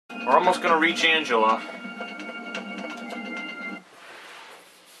We're almost gonna reach Angela.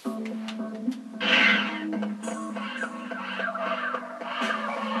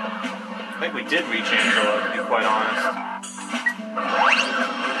 I think we did reach Angela, to be quite honest.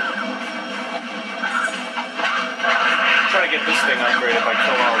 Try to get this thing upgraded by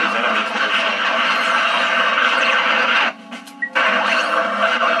killing all these enemies with this thing.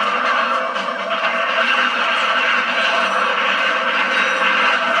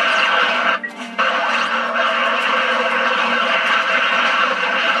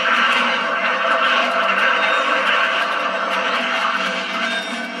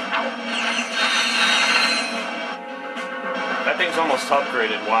 That thing's almost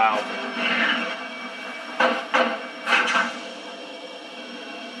upgraded, wow.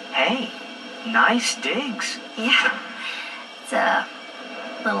 Hey, nice digs. Yeah, it's a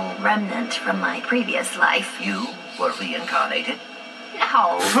little remnant from my previous life. You were reincarnated?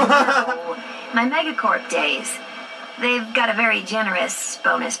 No, no. My Megacorp days. They've got a very generous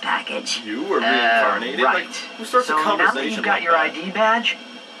bonus package. You were reincarnated? Right. Like, who starts so a conversation now that you've got like your that? ID badge,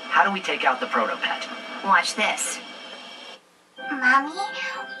 how do we take out the proto-pet? Watch this. Mommy,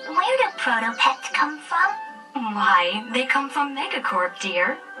 where do proto-pets come from? Why, they come from Megacorp,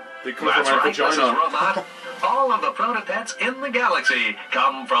 dear. They come from That's my right, Mrs. vagina. Robot. All of the proto-pets in the galaxy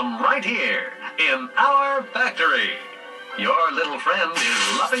come from right here, in our factory. Your little friend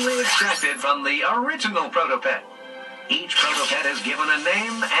is lovingly extracted from the original proto-pet. Each proto-pet is given a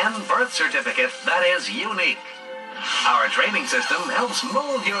name and birth certificate that is unique. Our training system helps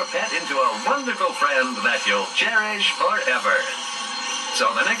mold your pet into a wonderful friend that you'll cherish forever. So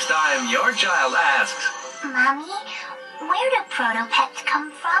the next time your child asks, Mommy, where do proto-pets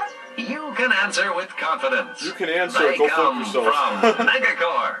come from? you can answer with confidence. You can answer They it, go fuck come yourself. from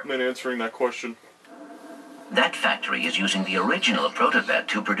Megacorp. I'm not answering that question. That factory is using the original proto-pet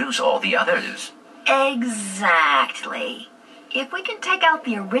to produce all the others. Exactly. If we can take out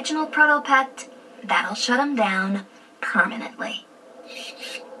the original proto-pet, that'll shut them down permanently.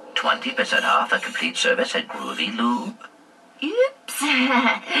 20% off a complete service at Groovy Lube. Oops.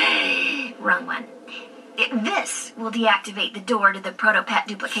 Wrong one. This will deactivate the door to the proto-pet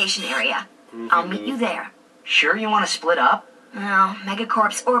duplication area. I'll meet you there. Sure you want to split up? No,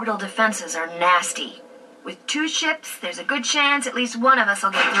 Megacorp's orbital defenses are nasty. With 2 ships, there's a good chance at least one of us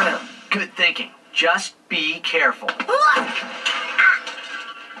will get through. Good thinking. Just be careful.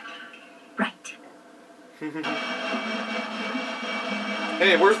 Right.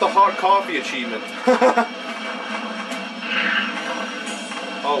 Hey, where's the hot coffee achievement?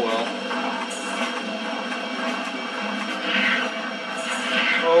 Oh well.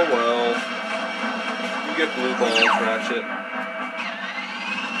 Oh well. You get blue balls, Ratchet.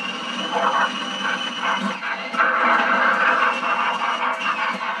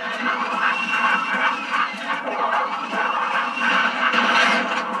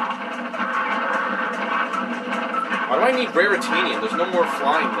 Why do I need Raritanium? There's no more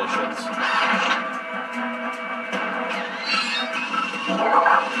flying missions.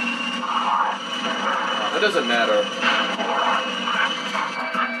 It doesn't matter.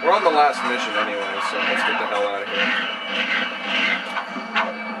 We're on the last mission anyway, so let's get the hell out of here.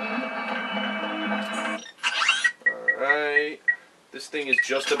 Alright. This thing is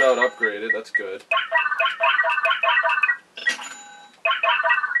just about upgraded, that's good.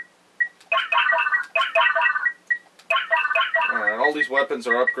 Alright, all these weapons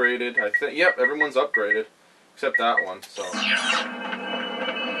are upgraded. I think, yep, everyone's upgraded. Except that one, so.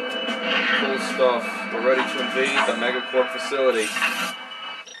 Cool stuff. We're ready to invade the Megacorp facility.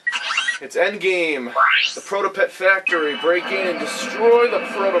 It's endgame. The Protopet factory. Break in and destroy the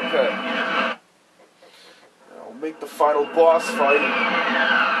Protopet. I'll make the final boss fight.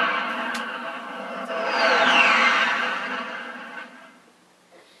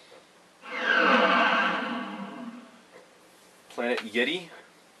 Planet Yeti?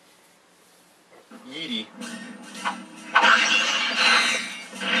 Yeti.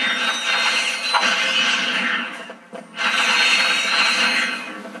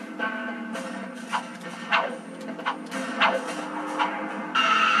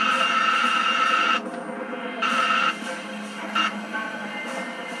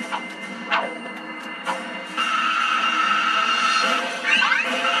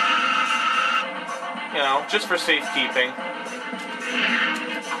 You know, just for safekeeping.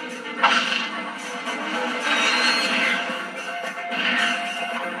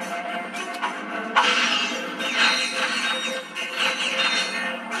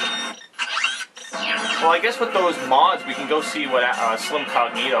 Well, I guess with those mods, we can go see what Slim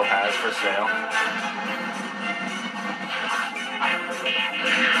Cognito has for sale.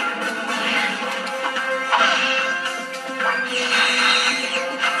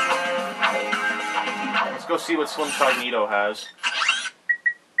 go see what Slim Cognito has.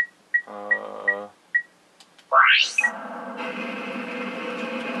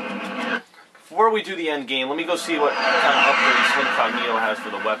 Before we do the end game, let me go see what kind of upgrades Slim Cognito has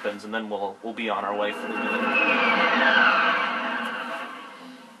for the weapons, and then we'll be on our way for the game.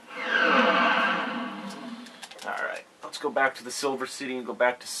 Alright, let's go back to the Silver City and go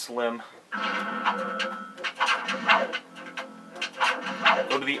back to Slim.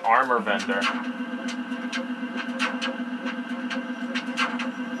 Go to the armor vendor.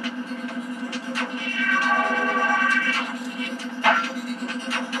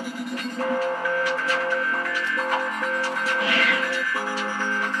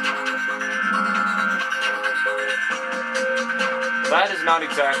 That is not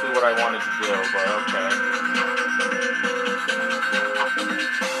exactly what I wanted to do, but okay.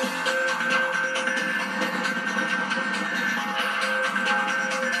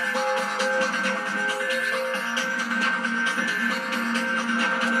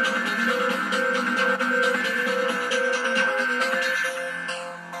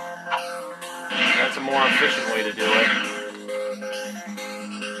 That's a more efficient way to do it.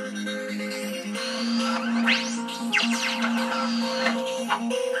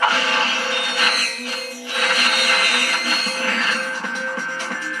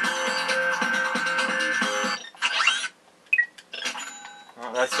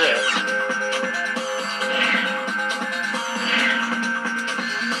 Well, that's it.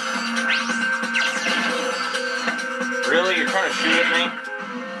 Really? You're trying to shoot at me?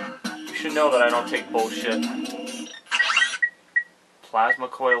 You should know that I don't take bullshit. Plasma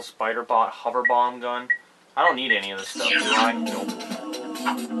coil, spider bot, hover bomb gun. I don't need any of this stuff, do I? Nope.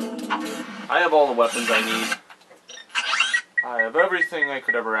 I have all the weapons I need. I have everything I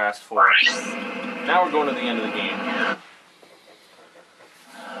could ever ask for. Now we're going to the end of the game.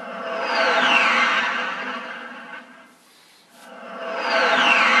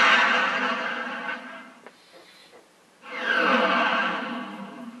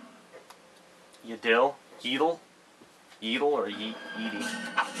 Yadill? Yeedle? Yeedle or Yeedy?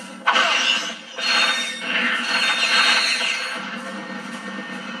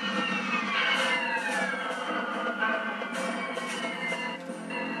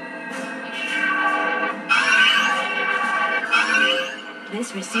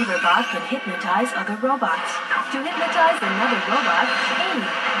 This receiver bot can hypnotize other robots. To hypnotize another robot, aim,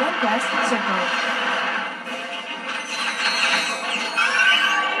 then press circle.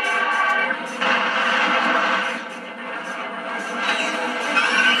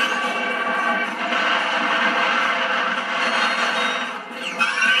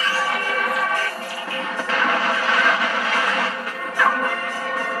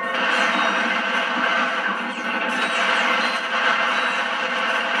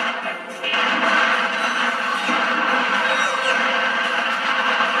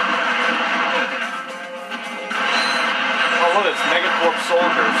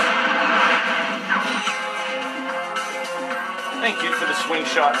 Soldiers. Thank you for the swing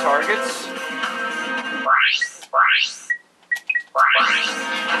shot targets.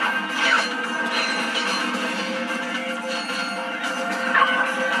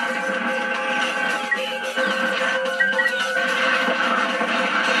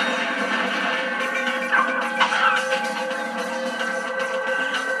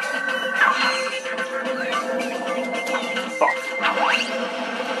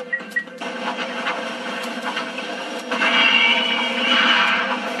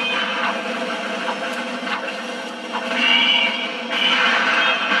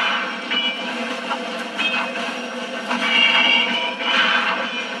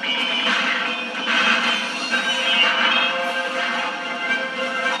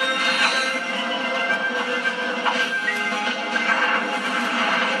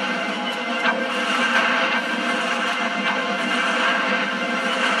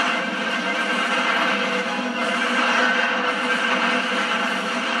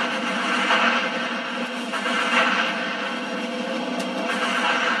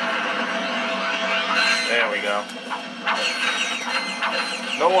 There we go.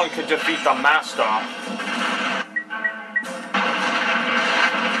 No one could defeat the Master.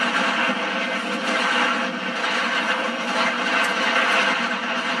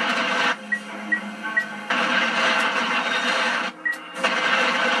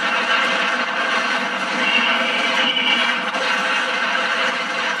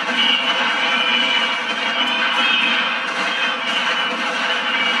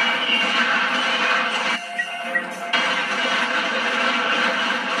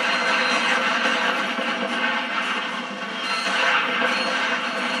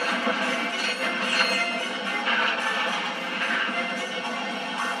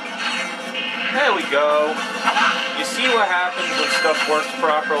 when stuff works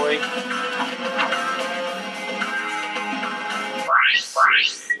properly.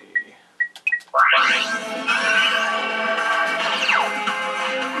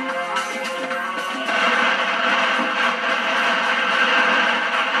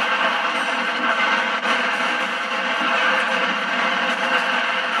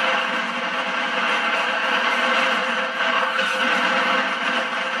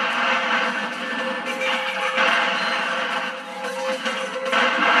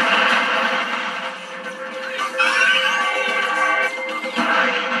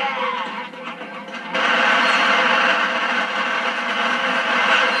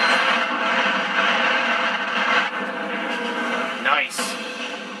 Nice.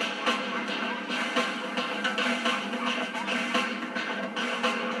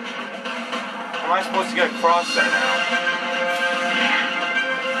 How am I supposed to get across there now?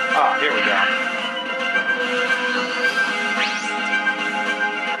 Ah, here we go.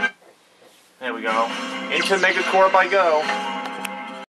 There we go. Into Megacorp I go.